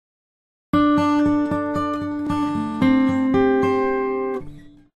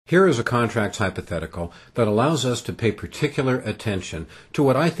Here is a contracts hypothetical that allows us to pay particular attention to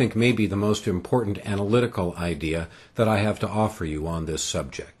what I think may be the most important analytical idea that I have to offer you on this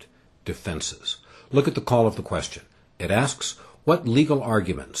subject: defenses. Look at the call of the question. It asks, what legal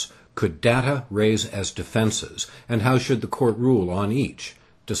arguments could data raise as defenses, and how should the court rule on each?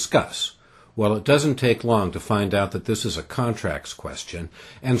 Discuss. Well, it doesn't take long to find out that this is a contracts question,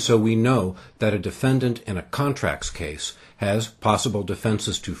 and so we know that a defendant in a contracts case has possible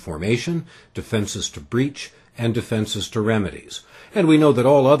defenses to formation, defenses to breach, and defenses to remedies. And we know that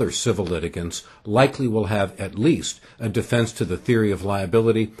all other civil litigants likely will have at least a defense to the theory of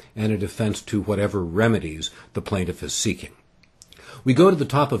liability and a defense to whatever remedies the plaintiff is seeking. We go to the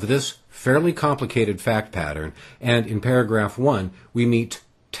top of this fairly complicated fact pattern, and in paragraph 1, we meet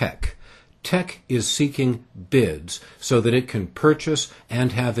tech. Tech is seeking bids so that it can purchase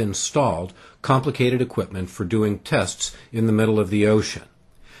and have installed complicated equipment for doing tests in the middle of the ocean.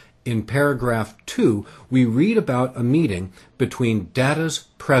 In paragraph 2, we read about a meeting between Data's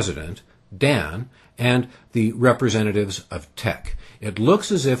president, Dan, and the representatives of Tech. It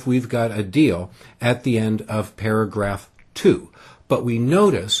looks as if we've got a deal at the end of paragraph 2, but we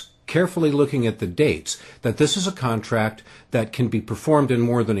notice, carefully looking at the dates, that this is a contract that can be performed in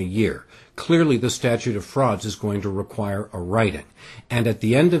more than a year. Clearly, the statute of frauds is going to require a writing. And at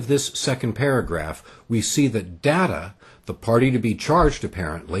the end of this second paragraph, we see that Data, the party to be charged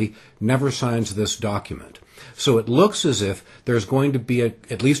apparently, never signs this document. So it looks as if there's going to be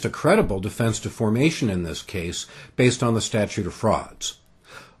at least a credible defense to formation in this case based on the statute of frauds.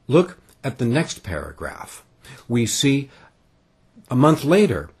 Look at the next paragraph. We see a month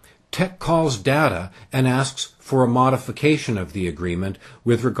later, Tech calls Data and asks for a modification of the agreement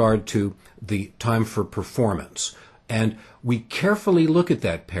with regard to the time for performance. And we carefully look at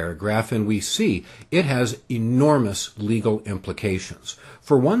that paragraph and we see it has enormous legal implications.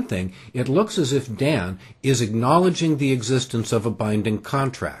 For one thing, it looks as if Dan is acknowledging the existence of a binding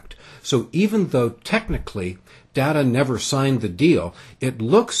contract. So even though technically Data never signed the deal, it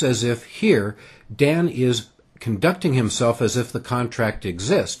looks as if here Dan is conducting himself as if the contract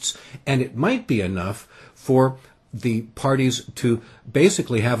exists, and it might be enough for the parties to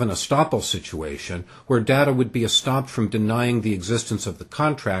basically have an estoppel situation where Data would be estopped from denying the existence of the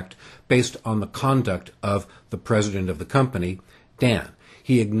contract based on the conduct of the president of the company, Dan.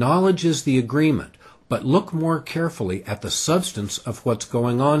 He acknowledges the agreement, but look more carefully at the substance of what's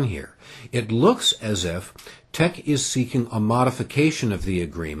going on here. It looks as if Tech is seeking a modification of the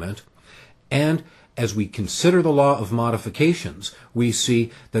agreement, and as we consider the law of modifications, we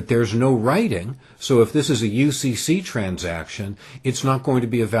see that there's no writing, so if this is a UCC transaction, it's not going to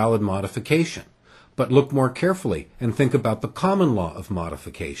be a valid modification. But look more carefully and think about the common law of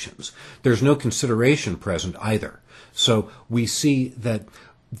modifications. There's no consideration present either. So we see that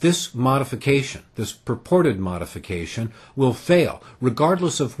this modification, this purported modification, will fail,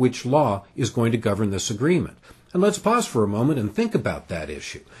 regardless of which law is going to govern this agreement. And let's pause for a moment and think about that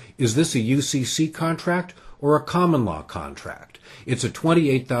issue. Is this a UCC contract or a common law contract? It's a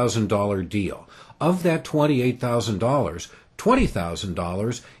 $28,000 deal. Of that $28,000,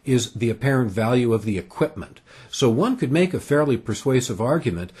 $20,000 is the apparent value of the equipment. So one could make a fairly persuasive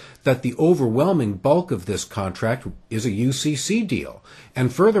argument that the overwhelming bulk of this contract is a UCC deal,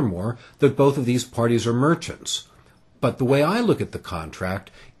 and furthermore, that both of these parties are merchants. But the way I look at the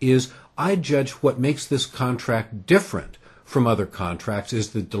contract is I judge what makes this contract different from other contracts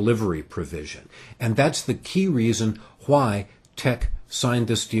is the delivery provision. And that's the key reason why Tech signed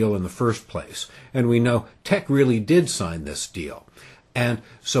this deal in the first place. And we know Tech really did sign this deal. And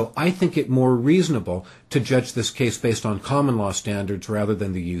so I think it more reasonable to judge this case based on common law standards rather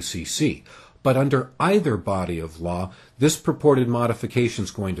than the UCC. But under either body of law, this purported modification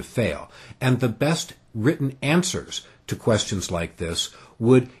is going to fail. And the best written answers to questions like this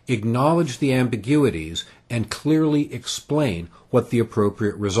would acknowledge the ambiguities and clearly explain what the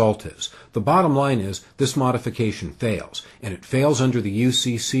appropriate result is. The bottom line is this modification fails, and it fails under the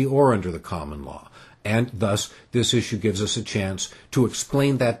UCC or under the common law. And thus, this issue gives us a chance to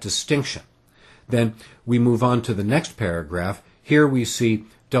explain that distinction. Then we move on to the next paragraph. Here we see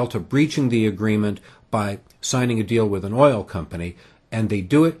Delta breaching the agreement by signing a deal with an oil company, and they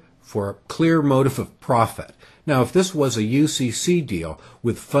do it for a clear motive of profit. Now, if this was a UCC deal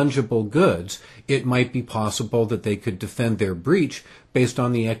with fungible goods, it might be possible that they could defend their breach based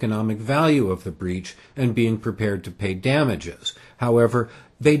on the economic value of the breach and being prepared to pay damages. However,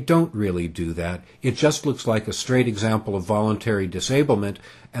 they don't really do that. It just looks like a straight example of voluntary disablement,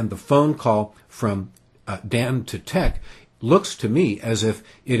 and the phone call from Dan to Tech looks to me as if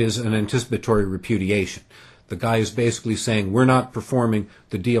it is an anticipatory repudiation. The guy is basically saying, we're not performing,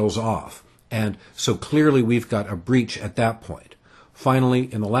 the deal's off. And so clearly we've got a breach at that point. Finally,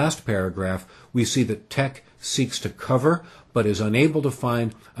 in the last paragraph, we see that Tech seeks to cover but is unable to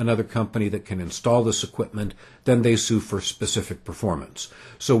find another company that can install this equipment. Then they sue for specific performance.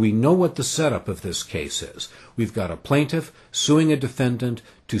 So we know what the setup of this case is. We've got a plaintiff suing a defendant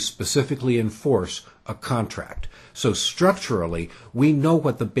to specifically enforce a contract. So structurally, we know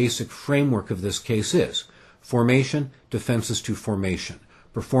what the basic framework of this case is. Formation, defenses to formation.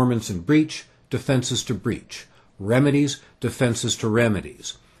 Performance and breach, defenses to breach. Remedies, defenses to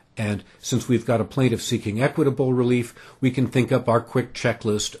remedies. And since we've got a plaintiff seeking equitable relief, we can think up our quick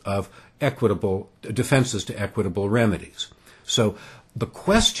checklist of equitable defenses to equitable remedies. So the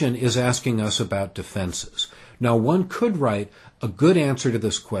question is asking us about defenses. Now, one could write a good answer to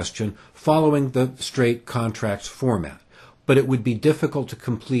this question following the straight contracts format, but it would be difficult to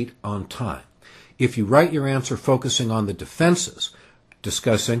complete on time. If you write your answer focusing on the defenses,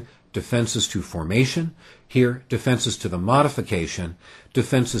 discussing defenses to formation, here defenses to the modification,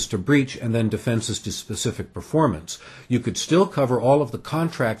 defenses to breach, and then defenses to specific performance, you could still cover all of the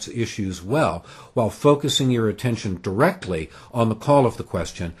contracts issues well while focusing your attention directly on the call of the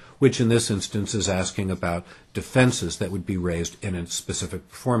question, which in this instance is asking about defenses that would be raised in a specific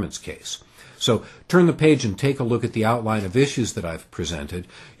performance case. So turn the page and take a look at the outline of issues that I've presented.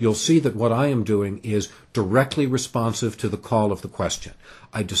 You'll see that what I am doing is directly responsive to the call of the question.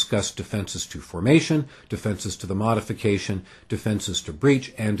 I discussed defenses to formation, defenses to the modification, defenses to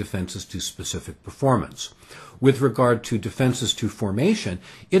breach, and defenses to specific performance. With regard to defenses to formation,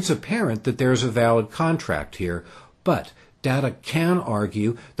 it's apparent that there's a valid contract here, but Data can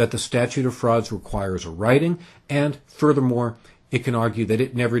argue that the statute of frauds requires a writing, and furthermore, it can argue that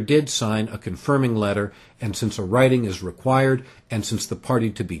it never did sign a confirming letter, and since a writing is required, and since the party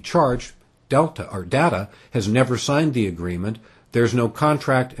to be charged, Data, has never signed the agreement, there's no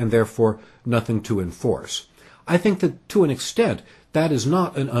contract and therefore nothing to enforce. I think that to an extent that is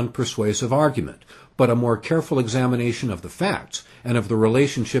not an unpersuasive argument, but a more careful examination of the facts and of the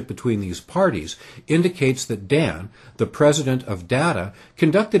relationship between these parties indicates that Dan, the president of Data,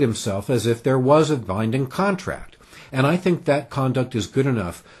 conducted himself as if there was a binding contract. And I think that conduct is good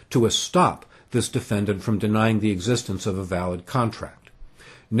enough to stop this defendant from denying the existence of a valid contract.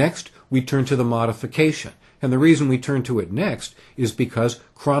 Next, we turn to the modification. And the reason we turn to it next is because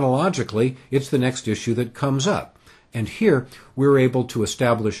chronologically it's the next issue that comes up. And here we're able to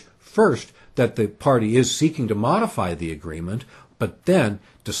establish first that the party is seeking to modify the agreement, but then,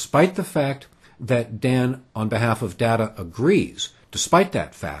 despite the fact that Dan, on behalf of Data, agrees, despite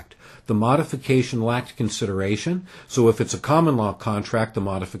that fact, the modification lacked consideration, so if it's a common law contract, the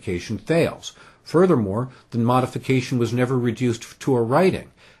modification fails. Furthermore, the modification was never reduced to a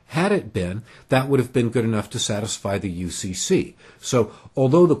writing. Had it been, that would have been good enough to satisfy the UCC. So,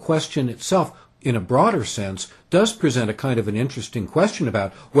 although the question itself, in a broader sense, does present a kind of an interesting question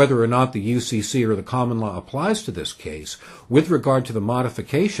about whether or not the UCC or the common law applies to this case, with regard to the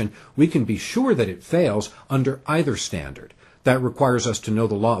modification, we can be sure that it fails under either standard. That requires us to know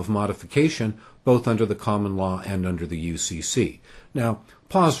the law of modification, both under the common law and under the UCC. Now,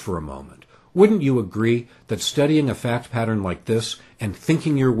 pause for a moment. Wouldn't you agree that studying a fact pattern like this and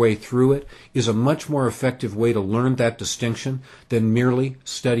thinking your way through it is a much more effective way to learn that distinction than merely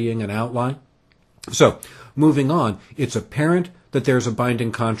studying an outline? So, moving on, it's apparent that there's a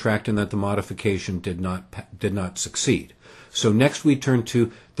binding contract and that the modification did not succeed. So next we turn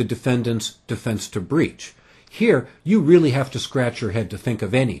to the defendant's defense to breach. Here, you really have to scratch your head to think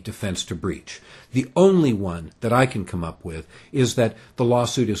of any defense to breach. The only one that I can come up with is that the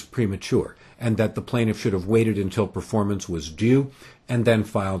lawsuit is premature and that the plaintiff should have waited until performance was due and then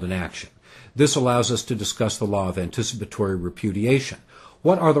filed an action. This allows us to discuss the law of anticipatory repudiation.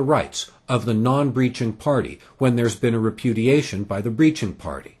 What are the rights of the non-breaching party when there's been a repudiation by the breaching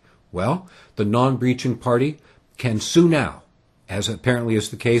party? Well, the non-breaching party can sue now, as apparently is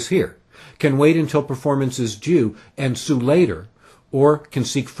the case here, can wait until performance is due and sue later, or can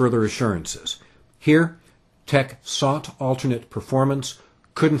seek further assurances. Here, Tech sought alternate performance,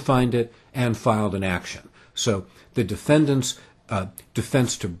 couldn't find it, and filed an action. So the defendant's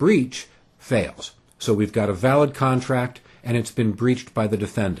defense to breach fails. So we've got a valid contract, and it's been breached by the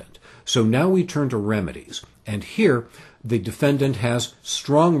defendant. So now we turn to remedies. And here, the defendant has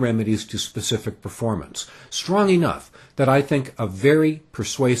strong remedies to specific performance. Strong enough that I think a very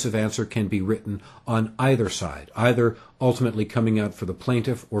persuasive answer can be written on either side, either ultimately coming out for the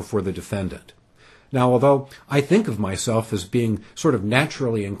plaintiff or for the defendant. Now, although I think of myself as being sort of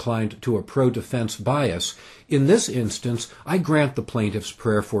naturally inclined to a pro-defense bias, in this instance, I grant the plaintiff's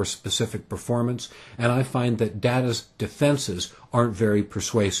prayer for specific performance, and I find that Data's defenses aren't very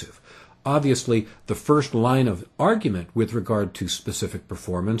persuasive. Obviously, the first line of argument with regard to specific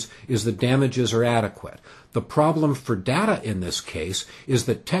performance is that damages are adequate. The problem for Data in this case is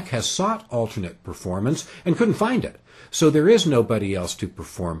that Tech has sought alternate performance and couldn't find it. So there is nobody else to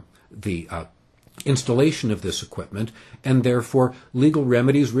perform the installation of this equipment, and therefore legal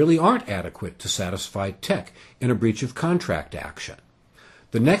remedies really aren't adequate to satisfy Tech in a breach of contract action.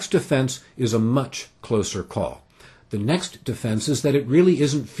 The next defense is a much closer call. The next defense is that it really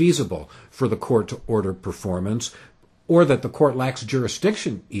isn't feasible for the court to order performance, or that the court lacks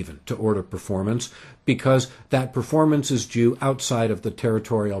jurisdiction even to order performance, because that performance is due outside of the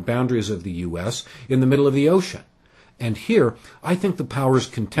territorial boundaries of the U.S. in the middle of the ocean. And here, I think the power's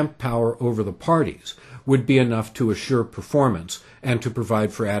contempt power over the parties would be enough to assure performance and to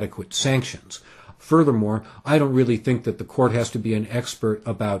provide for adequate sanctions. Furthermore, I don't really think that the court has to be an expert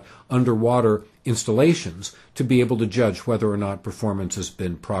about underwater installations to be able to judge whether or not performance has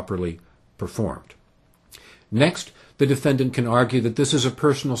been properly performed. Next, the defendant can argue that this is a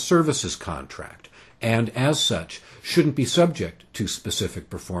personal services contract, and as such, shouldn't be subject to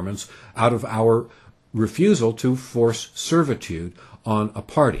specific performance out of our refusal to force servitude on a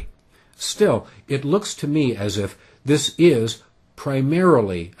party. Still, it looks to me as if this is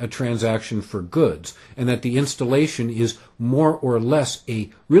primarily a transaction for goods, and that the installation is more or less a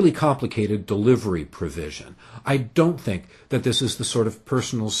really complicated delivery provision. I don't think that this is the sort of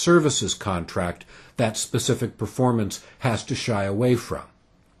personal services contract that specific performance has to shy away from.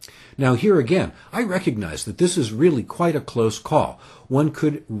 Now here again, I recognize that this is really quite a close call. One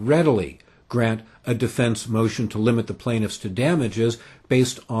could readily grant a defense motion to limit the plaintiffs to damages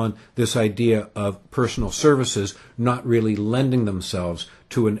based on this idea of personal services not really lending themselves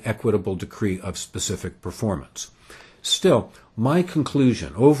to an equitable decree of specific performance. Still, my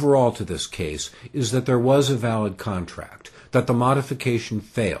conclusion overall to this case is that there was a valid contract, that the modification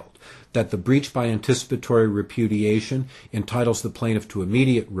failed, that the breach by anticipatory repudiation entitles the plaintiff to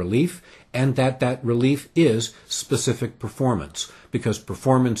immediate relief, and that that relief is specific performance. Because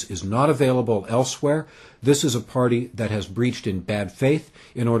performance is not available elsewhere, this is a party that has breached in bad faith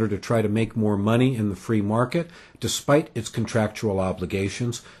in order to try to make more money in the free market, despite its contractual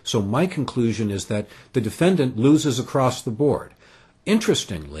obligations. So my conclusion is that the defendant loses across the board.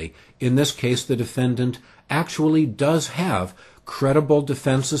 Interestingly, in this case, the defendant actually does have credible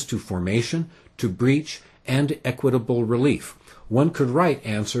defenses to formation, to breach, and equitable relief. One could write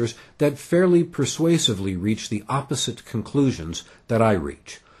answers that fairly persuasively reach the opposite conclusions that I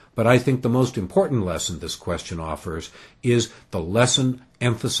reach. But I think the most important lesson this question offers is the lesson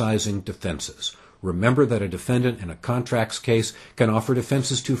emphasizing defenses. Remember that a defendant in a contracts case can offer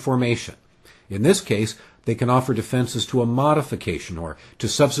defenses to formation. In this case, they can offer defenses to a modification or to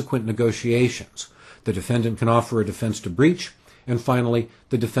subsequent negotiations. The defendant can offer a defense to breach, and finally,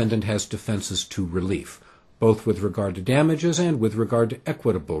 the defendant has defenses to relief, both with regard to damages and with regard to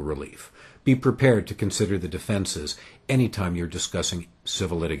equitable relief. Be prepared to consider the defenses anytime you're discussing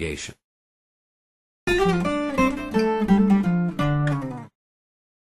civil litigation.